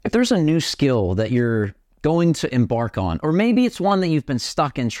If there's a new skill that you're going to embark on, or maybe it's one that you've been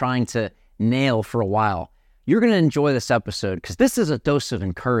stuck in trying to nail for a while, you're going to enjoy this episode because this is a dose of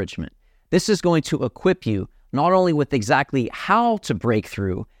encouragement. This is going to equip you not only with exactly how to break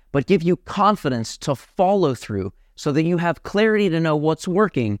through, but give you confidence to follow through so that you have clarity to know what's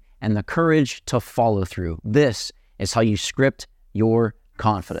working and the courage to follow through. This is how you script your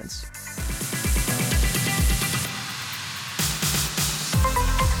confidence.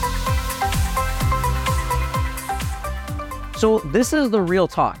 So this is the real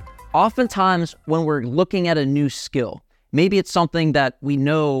talk. Oftentimes when we're looking at a new skill, maybe it's something that we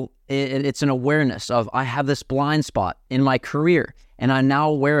know it's an awareness of, I have this blind spot in my career and I'm now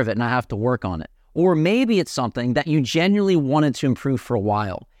aware of it and I have to work on it. Or maybe it's something that you genuinely wanted to improve for a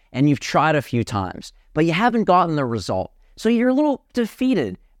while and you've tried a few times, but you haven't gotten the result. So you're a little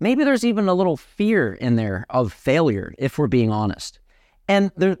defeated. Maybe there's even a little fear in there of failure, if we're being honest. And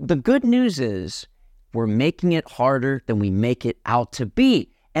the good news is we're making it harder than we make it out to be.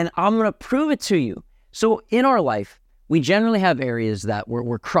 And I'm going to prove it to you. So in our life, we generally have areas that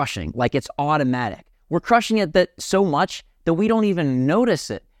we're crushing, like it's automatic. We're crushing it that so much that we don't even notice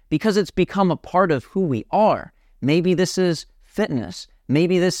it because it's become a part of who we are. Maybe this is fitness.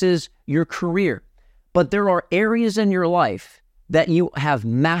 Maybe this is your career. But there are areas in your life that you have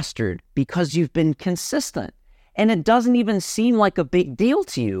mastered because you've been consistent. And it doesn't even seem like a big deal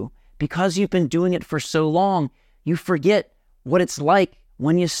to you because you've been doing it for so long. You forget what it's like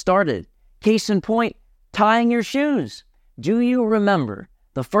when you started. Case in point, tying your shoes. Do you remember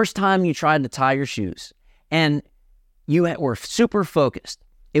the first time you tried to tie your shoes and you were super focused?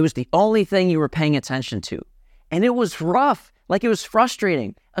 It was the only thing you were paying attention to. And it was rough, like it was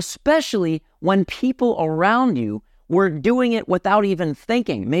frustrating, especially when people around you were doing it without even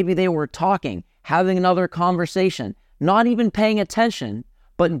thinking. Maybe they were talking, having another conversation, not even paying attention,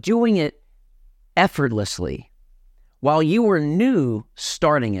 but doing it effortlessly. While you were new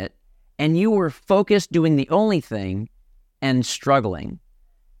starting it, and you were focused doing the only thing and struggling.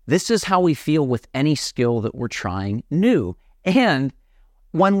 This is how we feel with any skill that we're trying new. And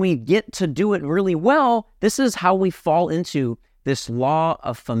when we get to do it really well, this is how we fall into this law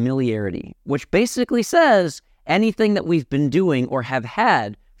of familiarity, which basically says anything that we've been doing or have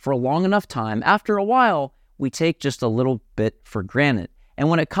had for a long enough time, after a while, we take just a little bit for granted. And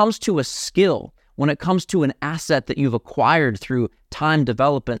when it comes to a skill, when it comes to an asset that you've acquired through time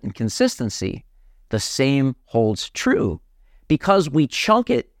development and consistency, the same holds true because we chunk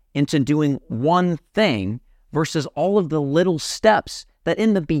it into doing one thing versus all of the little steps that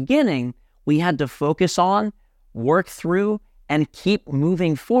in the beginning we had to focus on, work through, and keep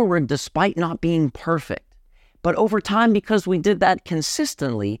moving forward despite not being perfect. But over time, because we did that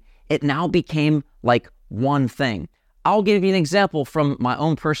consistently, it now became like one thing. I'll give you an example from my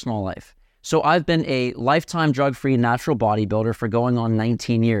own personal life. So I've been a lifetime drug-free natural bodybuilder for going on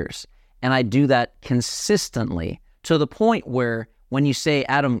 19 years. And I do that consistently to the point where when you say,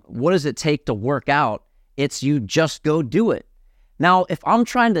 Adam, what does it take to work out? It's you just go do it. Now, if I'm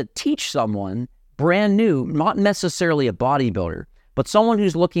trying to teach someone brand new, not necessarily a bodybuilder, but someone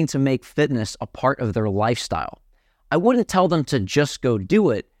who's looking to make fitness a part of their lifestyle, I wouldn't tell them to just go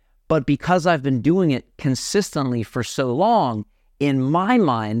do it. But because I've been doing it consistently for so long, in my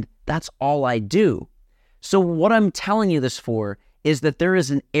mind, that's all I do. So what I'm telling you this for is that there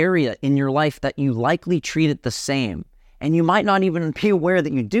is an area in your life that you likely treat it the same. And you might not even be aware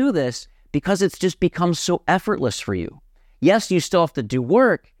that you do this because it's just become so effortless for you. Yes, you still have to do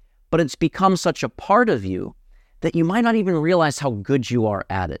work, but it's become such a part of you that you might not even realize how good you are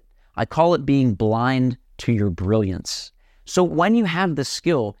at it. I call it being blind to your brilliance. So when you have this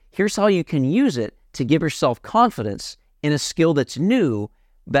skill, here's how you can use it to give yourself confidence in a skill that's new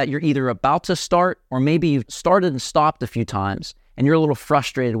that you're either about to start or maybe you've started and stopped a few times and you're a little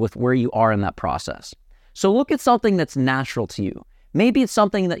frustrated with where you are in that process. So look at something that's natural to you. Maybe it's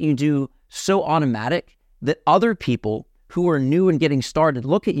something that you do so automatic that other people who are new and getting started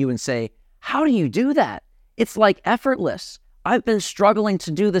look at you and say, how do you do that? It's like effortless. I've been struggling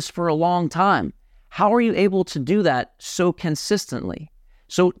to do this for a long time. How are you able to do that so consistently?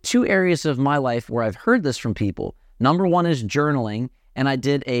 So 2 areas of my life where I've heard this from people. Number 1 is journaling. And I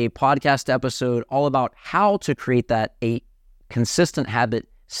did a podcast episode all about how to create that a consistent habit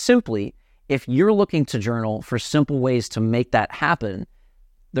simply. If you're looking to journal for simple ways to make that happen,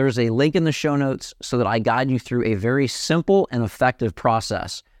 there's a link in the show notes so that I guide you through a very simple and effective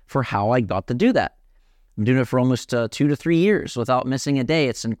process for how I got to do that. I'm doing it for almost 2 to 3 years without missing a day.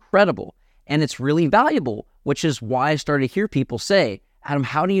 It's incredible. And it's really valuable, which is why I started to hear people say, Adam,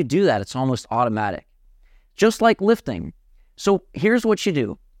 how do you do that? It's almost automatic. Just like lifting. So here's what you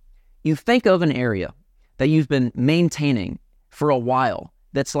do. You think of an area that you've been maintaining for a while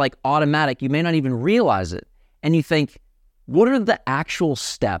that's like automatic. You may not even realize it. And you think, what are the actual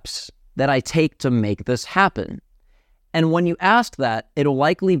steps that I take to make this happen? And when you ask that, it'll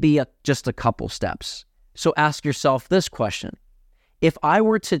likely be just a couple steps. So ask yourself this question. If I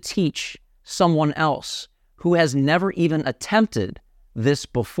were to teach someone else who has never even attempted this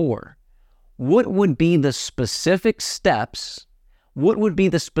before, what would be the specific steps? What would be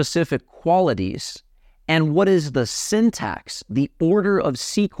the specific qualities? And what is the syntax, the order of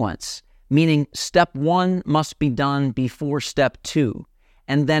sequence? Meaning step 1 must be done before step 2.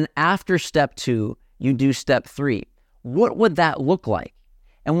 And then after step 2, you do step 3. What would that look like?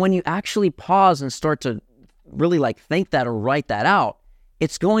 And when you actually pause and start to really think that or write that out,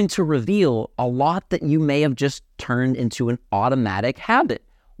 it's going to reveal a lot that you may have just turned into an automatic habit,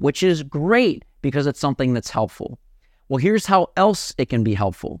 which is great because it's something that's helpful. Well, here's how else it can be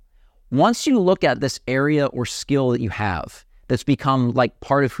helpful. Once you look at this area or skill that you have that's become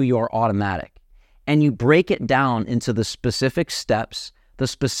part of who you are automatic, and you break it down into the specific steps, the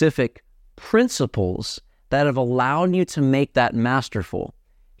specific principles that have allowed you to make that masterful,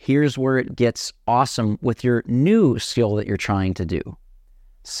 here's where it gets awesome with your new skill that you're trying to do.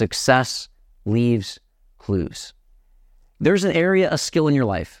 Success leaves clues. There's an area, a skill in your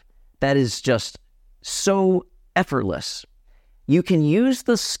life that is just so effortless. You can use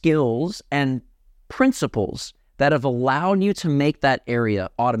the skills and principles that have allowed you to make that area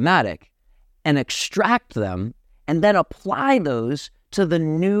automatic and extract them and then apply those to the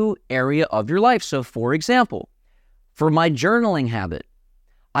new area of your life. So for example, for my journaling habit,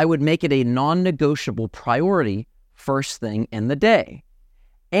 I would make it a non-negotiable priority first thing in the day.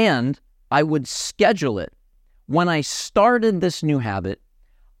 And I would schedule it. When I started this new habit,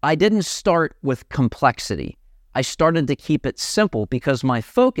 I didn't start with complexity. I started to keep it simple because my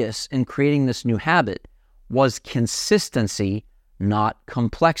focus in creating this new habit was consistency, not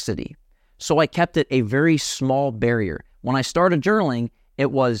complexity. So I kept it a very small barrier. When I started journaling,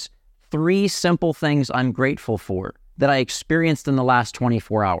 it was 3 simple things I'm grateful for that I experienced in the last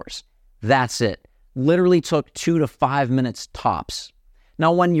 24 hours. That's it. Literally took 2 to 5 minutes tops.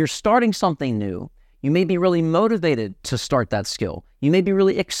 Now, when you're starting something new, you may be really motivated to start that skill. You may be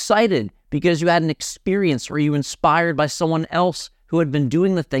really excited because you had an experience or you were inspired by someone else who had been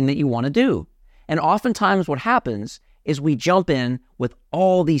doing the thing that you want to do. And oftentimes what happens is we jump in with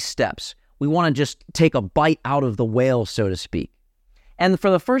all these steps. We want to just take a bite out of the whale, so to speak. And for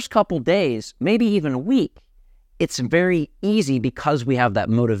the first couple days, maybe even a week, it's very easy because we have that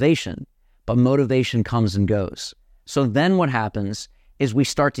motivation. But motivation comes and goes. So then what happens is we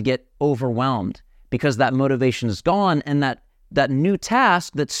start to get overwhelmed because that motivation is gone and that new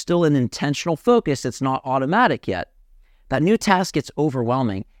task that's still an intentional focus, it's not automatic yet. That new task gets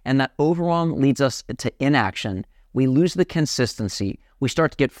overwhelming and that overwhelm leads us to inaction. We lose the consistency. We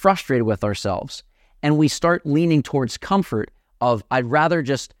start to get frustrated with ourselves and we start leaning towards comfort of I'd rather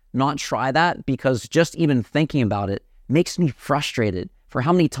just not try that because just even thinking about it makes me frustrated for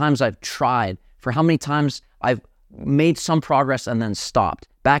how many times I've tried, for how many times I've made some progress and then stopped,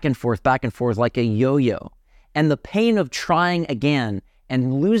 back and forth like a yo-yo. And the pain of trying again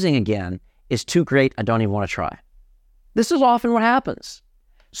and losing again is too great. I don't even want to try. This is often what happens.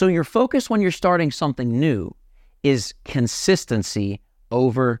 So your focus when you're starting something new is consistency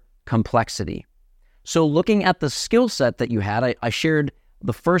over complexity. So looking at the skill set that you had, I shared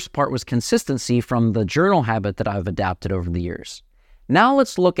the first part was consistency from the journal habit that I've adapted over the years. Now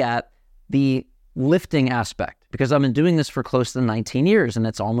let's look at the lifting aspect because I've been doing this for close to 19 years and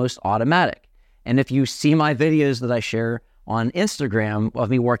it's almost automatic. And if you see my videos that I share on Instagram of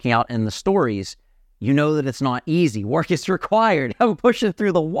me working out in the stories, you know that it's not easy. Work is required. I'm pushing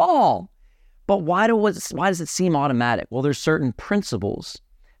through the wall. But why does it seem automatic? Well, there's certain principles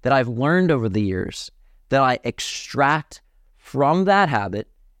that I've learned over the years that I extract from that habit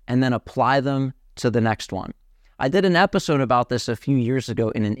and then apply them to the next one. I did an episode about this a few years ago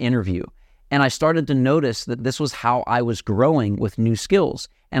in an interview, and I started to notice that this was how I was growing with new skills,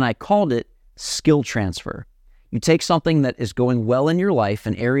 and I called it skill transfer. You take something that is going well in your life,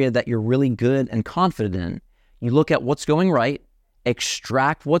 an area that you're really good and confident in, you look at what's going right,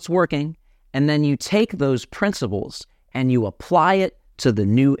 extract what's working, and then you take those principles and you apply it to the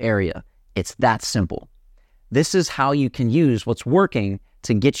new area. It's that simple. This is how you can use what's working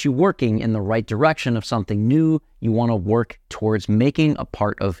to get you working in the right direction of something new you want to work towards making a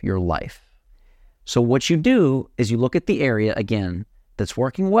part of your life. So what you do is you look at the area again that's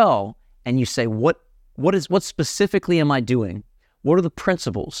working well and you say, what specifically am I doing? What are the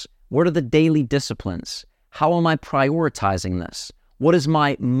principles? What are the daily disciplines? How am I prioritizing this? What is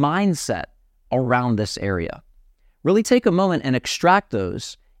my mindset around this area? Really take a moment and extract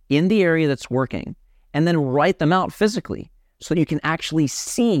those in the area that's working, and then write them out physically so you can actually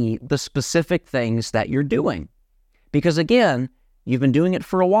see the specific things that you're doing. Because again, you've been doing it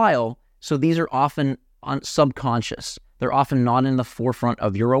for a while, so these are often subconscious. They're often not in the forefront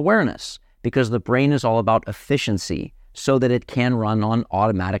of your awareness because the brain is all about efficiency so that it can run on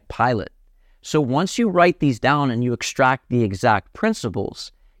automatic pilot. So once you write these down and you extract the exact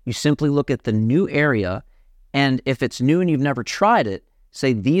principles, you simply look at the new area, and if it's new and you've never tried it,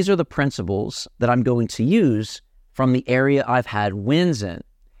 say, these are the principles that I'm going to use from the area I've had wins in.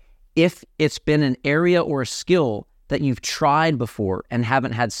 If it's been an area or a skill that you've tried before and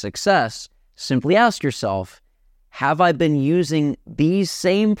haven't had success, simply ask yourself, have I been using these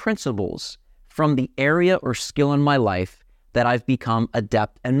same principles from the area or skill in my life that I've become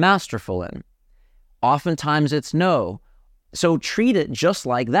adept and masterful in? Oftentimes it's no. So treat it just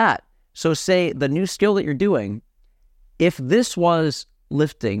like that. So say the new skill that you're doing, if this was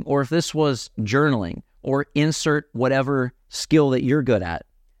lifting, or if this was journaling, or insert whatever skill that you're good at,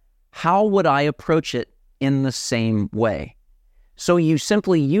 how would I approach it in the same way? So you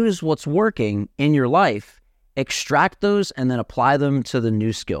simply use what's working in your life, extract those, and then apply them to the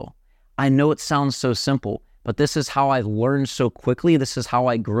new skill. I know it sounds so simple, but this is how I've learned so quickly. This is how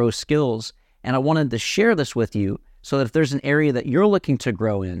I grow skills. And I wanted to share this with you so that if there's an area that you're looking to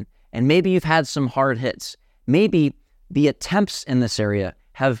grow in, and maybe you've had some hard hits, maybe the attempts in this area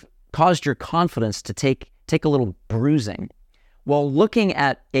have caused your confidence to take a little bruising. Well, looking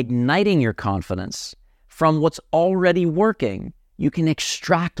at igniting your confidence from what's already working, you can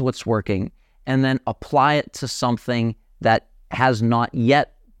extract what's working and then apply it to something that has not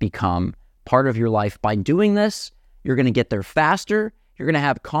yet become part of your life. By doing this, you're going to get there faster. You're going to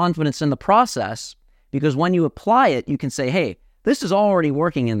have confidence in the process, because when you apply it, you can say, hey, this is already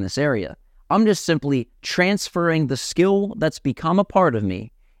working in this area. I'm just simply transferring the skill that's become a part of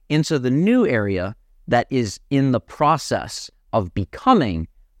me into the new area that is in the process of becoming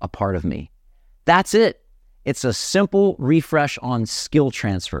a part of me. That's it. It's a simple refresh on skill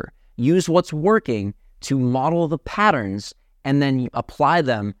transfer. Use what's working to model the patterns and then apply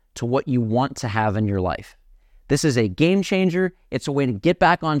them to what you want to have in your life. This is a game changer. It's a way to get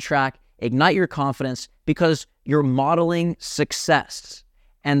back on track, ignite your confidence, because you're modeling success.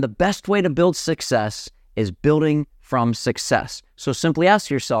 And the best way to build success is building from success. So simply ask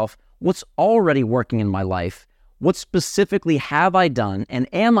yourself, what's already working in my life? What specifically have I done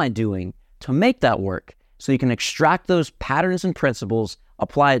and am I doing to make that work? So you can extract those patterns and principles,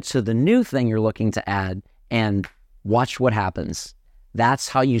 apply it to the new thing you're looking to add, and watch what happens. That's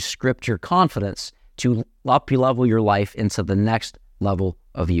how you script your confidence to up-level your life into the next level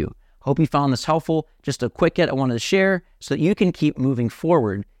of you. Hope you found this helpful. Just a quick hit I wanted to share so that you can keep moving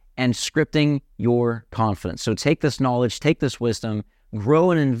forward and scripting your confidence. So take this knowledge, take this wisdom,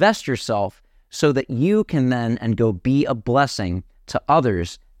 grow and invest yourself so that you can then and go be a blessing to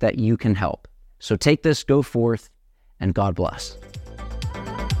others that you can help. So take this, go forth, and God bless.